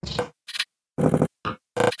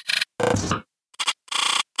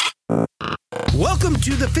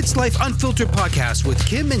to the Fitz Life Unfiltered podcast with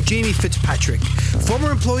Kim and Jamie Fitzpatrick, former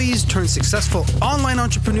employees turned successful online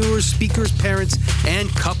entrepreneurs, speakers, parents, and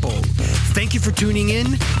couple. Thank you for tuning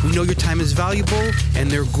in. We know your time is valuable, and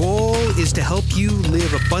their goal is to help you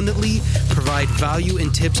live abundantly, provide value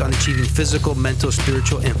and tips on achieving physical, mental,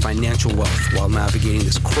 spiritual, and financial wealth while navigating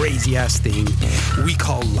this crazy-ass thing we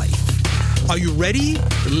call life. Are you ready?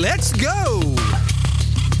 Let's go!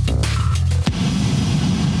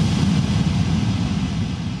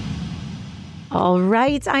 All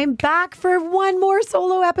right, I'm back for one more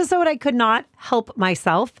solo episode. I could not help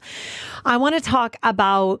myself. I want to talk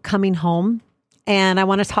about coming home, and I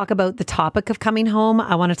want to talk about the topic of coming home.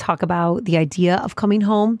 I want to talk about the idea of coming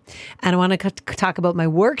home, and I want to talk about my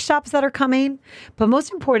workshops that are coming. But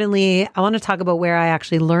most importantly, I want to talk about where I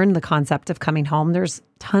actually learned the concept of coming home. There's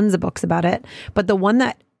tons of books about it, but the one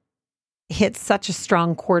that hit such a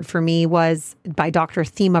strong chord for me was by Dr.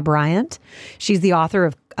 Thema Bryant. She's the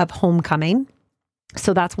author of Homecoming.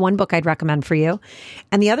 So that's one book I'd recommend for you.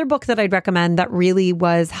 And the other book that I'd recommend that really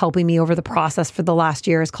was helping me over the process for the last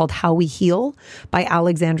year is called How We Heal by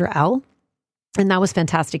Alexandra Elle. And that was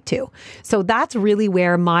fantastic too. So that's really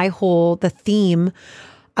where the theme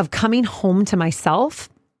of coming home to myself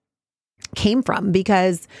came from,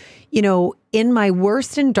 because, you know, in my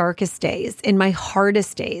worst and darkest days, in my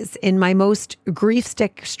hardest days, in my most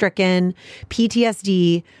grief-stricken,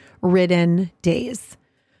 PTSD-ridden days,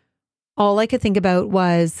 all I could think about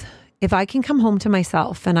was, if I can come home to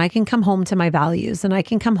myself, and I can come home to my values, and I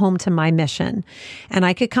can come home to my mission, and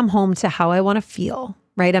I could come home to how I want to feel,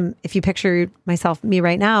 right? If you picture me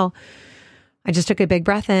right now, I just took a big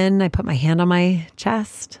breath in. I put my hand on my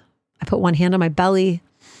chest. I put one hand on my belly.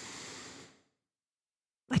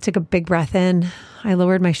 I took a big breath in. I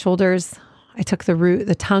lowered my shoulders. I took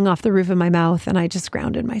the tongue off the roof of my mouth, and I just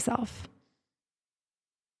grounded myself.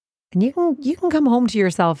 And you can come home to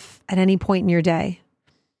yourself at any point in your day.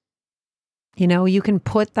 You know, you can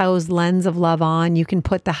put those lens of love on. You can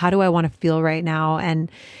put how do I want to feel right now? And,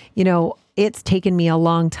 you know, it's taken me a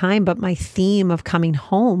long time, but my theme of coming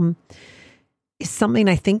home is something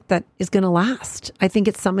I think that is going to last. I think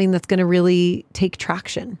it's something that's going to really take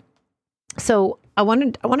traction. So I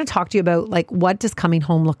want to talk to you about, like, what does coming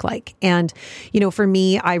home look like? And, you know, for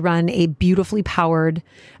me, I run a beautifully powered,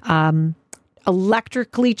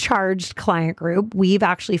 electrically charged client group. We've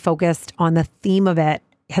actually focused on the theme of it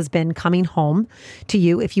has been coming home to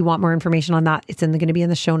you. If you want more information on that, it's going to be in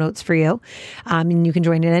the show notes for you. And you can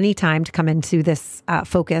join at any time to come into this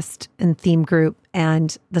focused and theme group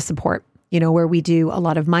and the support, you know, where we do a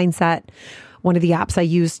lot of mindset. One of the apps I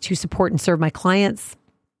use to support and serve my clients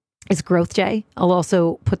is GrowthJ. I'll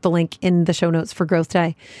also put the link in the show notes for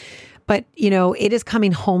GrowthJ. But, you know, it is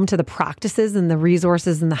coming home to the practices and the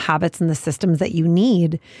resources and the habits and the systems that you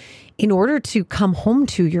need in order to come home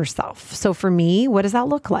to yourself. So for me, what does that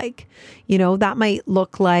look like? You know, that might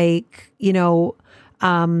look like, you know,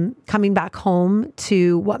 coming back home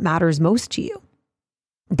to what matters most to you.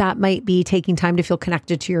 That might be taking time to feel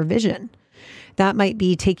connected to your vision. That might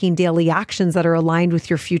be taking daily actions that are aligned with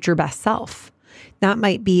your future best self. That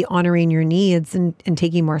might be honoring your needs and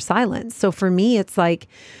taking more silence. So for me, it's like,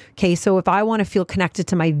 okay, so if I want to feel connected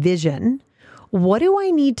to my vision, what do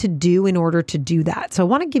I need to do in order to do that? So I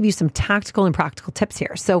want to give you some tactical and practical tips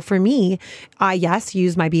here. So for me, I,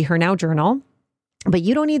 use my Be Her Now journal, but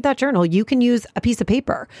you don't need that journal. You can use a piece of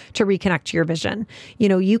paper to reconnect to your vision. You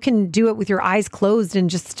know, you can do it with your eyes closed and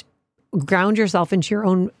just ground yourself into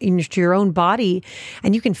your own body,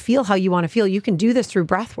 and you can feel how you want to feel. You can do this through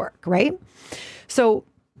breath work, right? So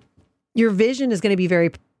your vision is going to be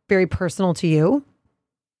very, very personal to you.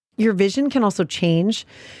 Your vision can also change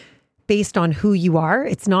based on who you are.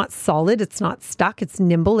 It's not solid. It's not stuck. It's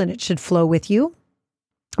nimble, and it should flow with you.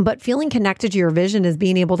 But feeling connected to your vision is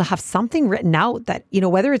being able to have something written out that, you know,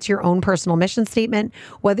 whether it's your own personal mission statement,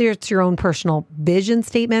 whether it's your own personal vision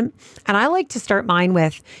statement. And I like to start mine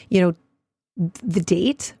with, you know, the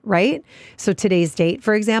date, right? So today's date,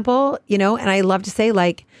 for example, you know, and I love to say,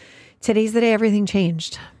 like, today's the day everything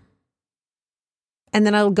changed. And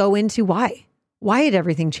then I'll go into why. Why did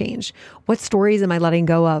everything change? What stories am I letting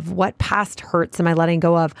go of? What past hurts am I letting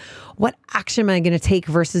go of? What action am I going to take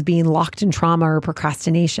versus being locked in trauma or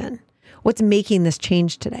procrastination? What's making this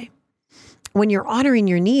change today? When you're honoring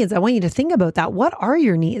your needs, I want you to think about that. What are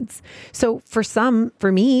your needs? So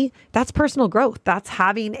for me, that's personal growth. That's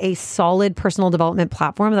having a solid personal development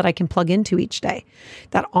platform that I can plug into each day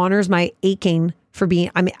that honors my aching for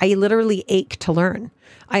being, I literally ache to learn.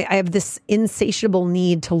 I have this insatiable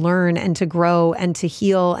need to learn and to grow and to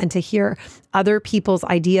heal and to hear other people's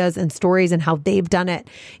ideas and stories and how they've done it,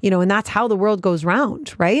 you know, and that's how the world goes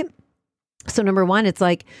round, right? So number one, it's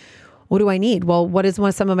like, what do I need? Well, what is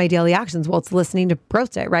some of my daily actions? Well, it's listening to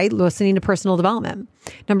Growth Day, right? Listening to personal development.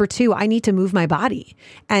 Number two, I need to move my body.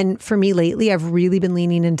 And for me lately, I've really been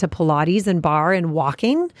leaning into Pilates and bar and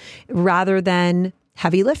walking rather than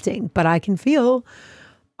heavy lifting. But I can feel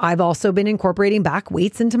I've also been incorporating back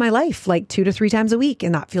weights into my life like 2 to 3 times a week.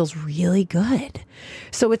 And that feels really good.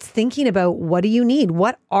 So it's thinking about, what do you need?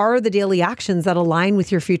 What are the daily actions that align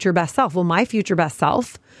with your future best self? Well, my future best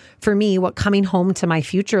self, for me, what coming home to my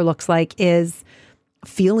future looks like is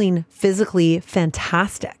feeling physically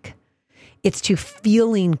fantastic. It's to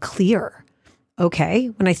feeling clear. Okay.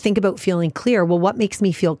 When I think about feeling clear, well, what makes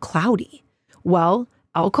me feel cloudy? Well,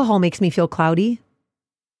 alcohol makes me feel cloudy.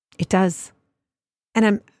 It does.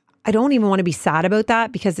 And I don't even want to be sad about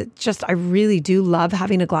that, because I really do love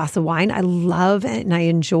having a glass of wine. I love and I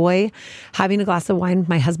enjoy having a glass of wine with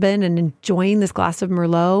my husband and enjoying this glass of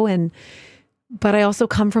Merlot. But I also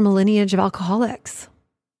come from a lineage of alcoholics.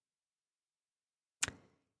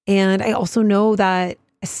 And I also know that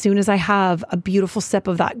as soon as I have a beautiful sip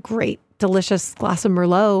of that great, delicious glass of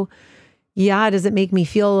Merlot, does it make me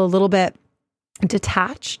feel a little bit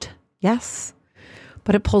detached? Yes.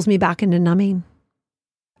 But it pulls me back into numbing.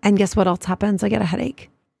 And guess what else happens? I get a headache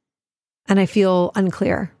and I feel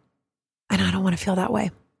unclear, and I don't want to feel that way.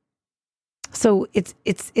 So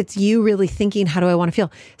it's you really thinking, how do I want to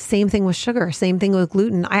feel? Same thing with sugar, same thing with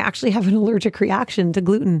gluten. I actually have an allergic reaction to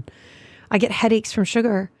gluten. I get headaches from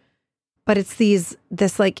sugar, but it's this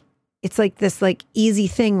easy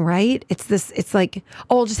thing, right? It's like,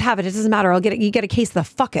 oh, I'll just have it. It doesn't matter. You get a case of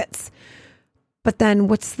the fuckets. But then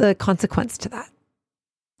what's the consequence to that?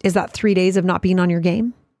 Is that 3 days of not being on your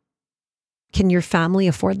game? Can your family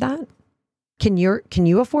afford that? Can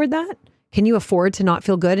you afford that? Can you afford to not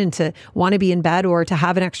feel good and to want to be in bed, or to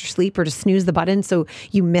have an extra sleep, or to snooze the button so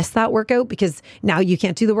you miss that workout because now you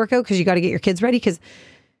can't do the workout because you got to get your kids ready? Because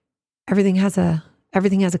everything has a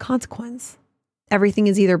consequence. Everything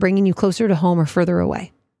is either bringing you closer to home or further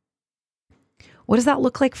away. What does that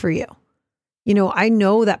look like for you? I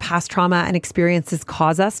know that past trauma and experiences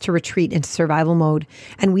cause us to retreat into survival mode,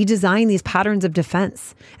 and we design these patterns of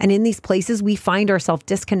defense. And in these places, we find ourselves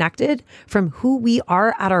disconnected from who we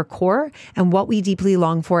are at our core and what we deeply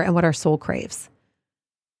long for and what our soul craves.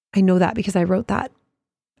 I know that because I wrote that,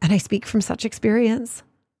 and I speak from such experience.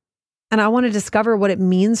 And I want to discover what it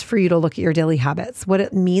means for you to look at your daily habits, what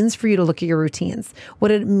it means for you to look at your routines,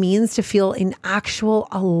 what it means to feel in actual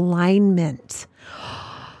alignment.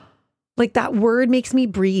 Like, that word makes me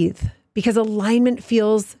breathe, because alignment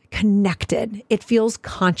feels connected. It feels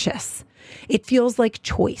conscious. It feels like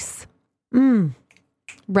choice.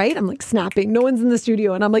 Right? I'm like snapping. No one's in the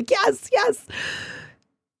studio. And I'm like, yes, yes.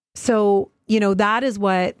 So, that is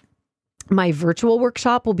what my virtual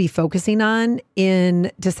workshop will be focusing on in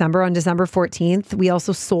December, on December 14th. We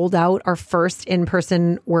also sold out our first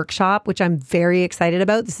in-person workshop, which I'm very excited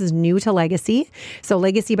about. This is new to Legacy. So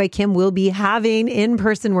Legacy by Kim will be having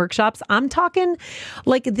in-person workshops. I'm talking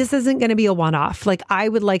like, this isn't going to be a one-off. Like, I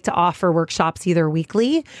would like to offer workshops either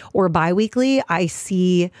weekly or bi-weekly. I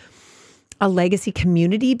see a legacy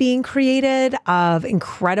community being created of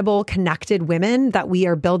incredible connected women that we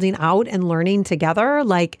are building out and learning together.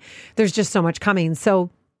 Like, there's just so much coming. So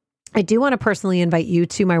I do want to personally invite you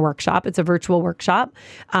to my workshop. It's a virtual workshop.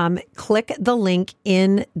 Click the link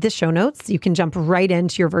in the show notes. You can jump right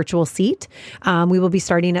into your virtual seat. We will be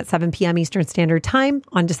starting at 7 p.m. Eastern Standard Time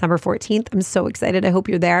on December 14th. I'm so excited. I hope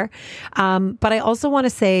you're there. But I also want to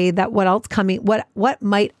say that what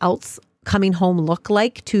might else coming home look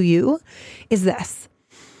like to you is this: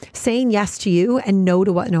 saying yes to you and no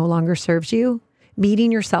to what no longer serves you,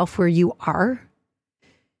 meeting yourself where you are.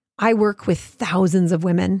 I work with thousands of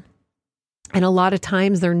women, and a lot of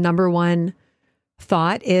times their number one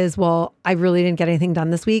thought is, well, I really didn't get anything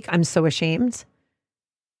done this week. I'm so ashamed.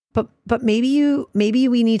 But maybe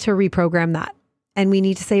we need to reprogram that. And we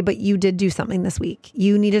need to say, but you did do something this week.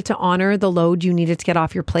 You needed to honor the load you needed to get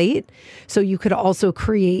off your plate, so you could also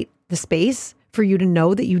create the space for you to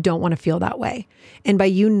know that you don't want to feel that way. And by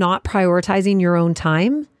you not prioritizing your own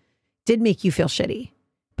time did make you feel shitty.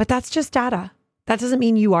 But that's just data. That doesn't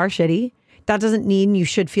mean you are shitty. That doesn't mean you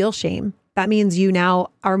should feel shame. That means you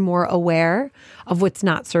now are more aware of what's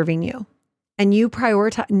not serving you. And you not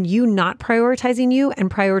prioritizing you and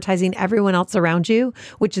prioritizing everyone else around you,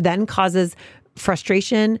 which then causes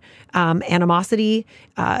frustration, animosity,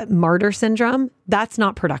 martyr syndrome. That's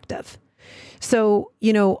not productive. So,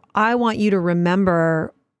 I want you to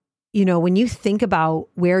remember, when you think about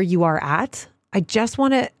where you are at, I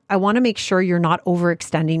want to make sure you're not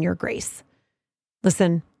overextending your grace.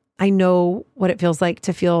 Listen, I know what it feels like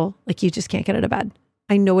to feel like you just can't get out of bed.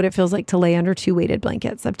 I know what it feels like to lay under 2 weighted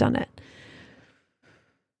blankets. I've done it.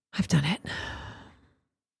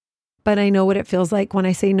 But I know what it feels like when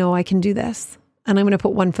I say, no, I can do this. And I'm going to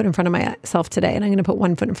put 1 foot in front of myself today. And I'm going to put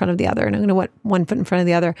 1 foot in front of the other. And I'm going to put 1 foot in front of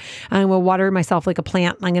the other. And I'm going to water myself like a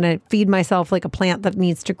plant. And I'm going to feed myself like a plant that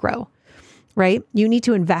needs to grow. Right? You need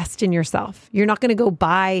to invest in yourself. You're not going to go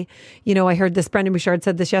buy, I heard this, Brendan Bouchard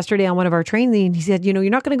said this yesterday on one of our trainings. He said, you're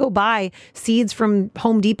not going to go buy seeds from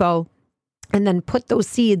Home Depot and then put those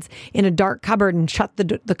seeds in a dark cupboard and shut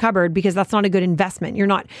the cupboard, because that's not a good investment. You're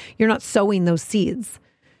not sowing those seeds.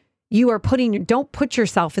 You are don't put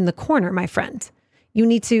yourself in the corner, my friend. You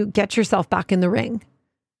need to get yourself back in the ring.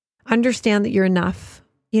 Understand that you're enough.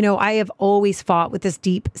 I have always fought with this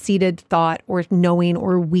deep-seated thought or knowing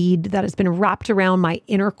or weed that has been wrapped around my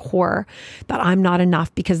inner core that I'm not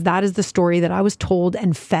enough, because that is the story that I was told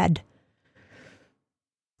and fed.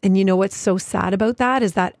 And you know what's so sad about that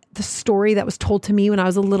is that the story that was told to me when I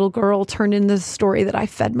was a little girl turned into the story that I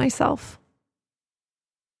fed myself.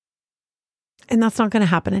 And that's not going to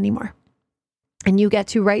happen anymore. And you get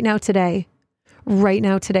to right now today,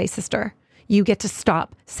 sister, you get to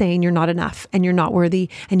stop saying you're not enough and you're not worthy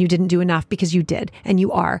and you didn't do enough, because you did and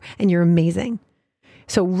you are and you're amazing.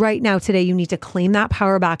 So right now today, you need to claim that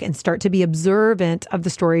power back and start to be observant of the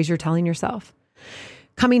stories you're telling yourself.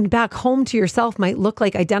 Coming back home to yourself might look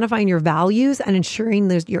like identifying your values and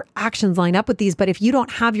ensuring your actions line up with these. But if you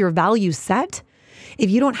don't have your values set, if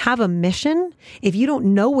you don't have a mission, if you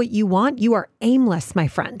don't know what you want, you are aimless, my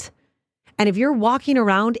friend. And if you're walking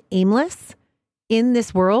around aimless in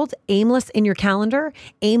this world, aimless in your calendar,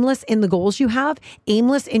 aimless in the goals you have,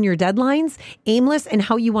 aimless in your deadlines, aimless in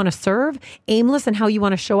how you want to serve, aimless in how you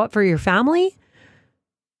want to show up for your family,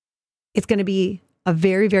 it's going to be a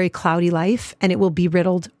very, very cloudy life, and it will be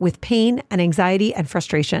riddled with pain and anxiety and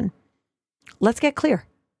frustration. Let's get clear.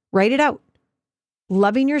 Write it out.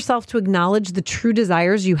 Loving yourself to acknowledge the true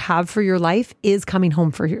desires you have for your life is coming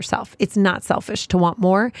home for yourself. It's not selfish to want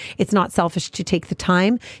more. It's not selfish to take the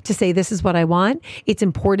time to say, this is what I want. It's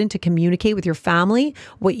important to communicate with your family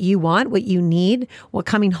what you want, what you need, what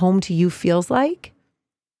coming home to you feels like.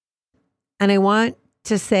 And I want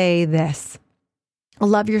to say this: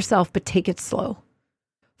 love yourself, but take it slow.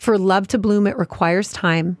 For love to bloom, it requires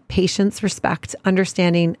time, patience, respect,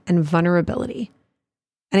 understanding, and vulnerability.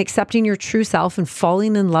 And accepting your true self and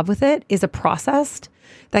falling in love with it is a process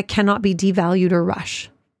that cannot be devalued or rushed.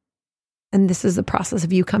 And this is the process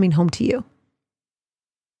of you coming home to you.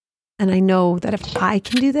 And I know that if I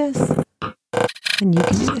can do this, then you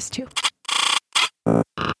can do this too.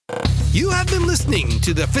 You have been listening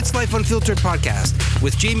to the Fitz Life Unfiltered podcast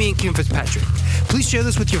with Jamie and Kim Fitzpatrick. Please share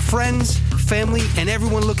this with your friends, family, and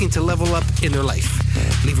everyone looking to level up in their life.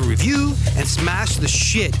 Leave a review and smash the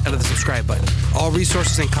shit out of the subscribe button. All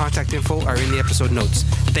resources and contact info are in the episode notes.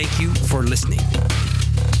 Thank you for listening.